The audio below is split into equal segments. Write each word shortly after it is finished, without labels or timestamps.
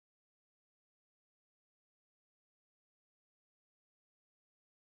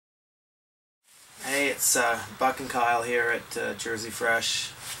it's Buck and Kyle here at Jersey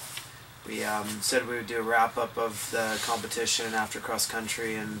Fresh. We said we would do a wrap-up of the competition after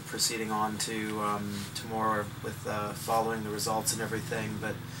cross-country and proceeding on to more with following the results and everything,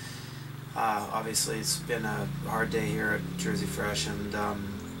 but obviously it's been a hard day here at Jersey Fresh, and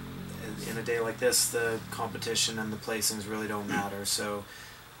in a day like this the competition and the placings really don't matter, so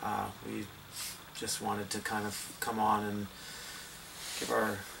we just wanted to kind of come on and give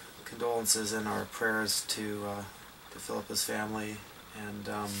our condolences and our prayers to Philippa's family, and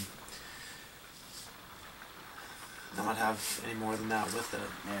not have any more than that with it.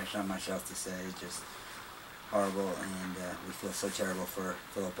 Yeah, there's not much else to say. It's just horrible, and we feel so terrible for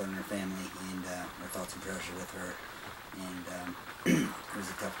Philippa and her family, and our thoughts and prayers are with her. And it was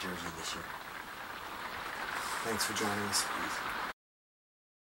a tough Jersey this year. Thanks for joining us. Thanks.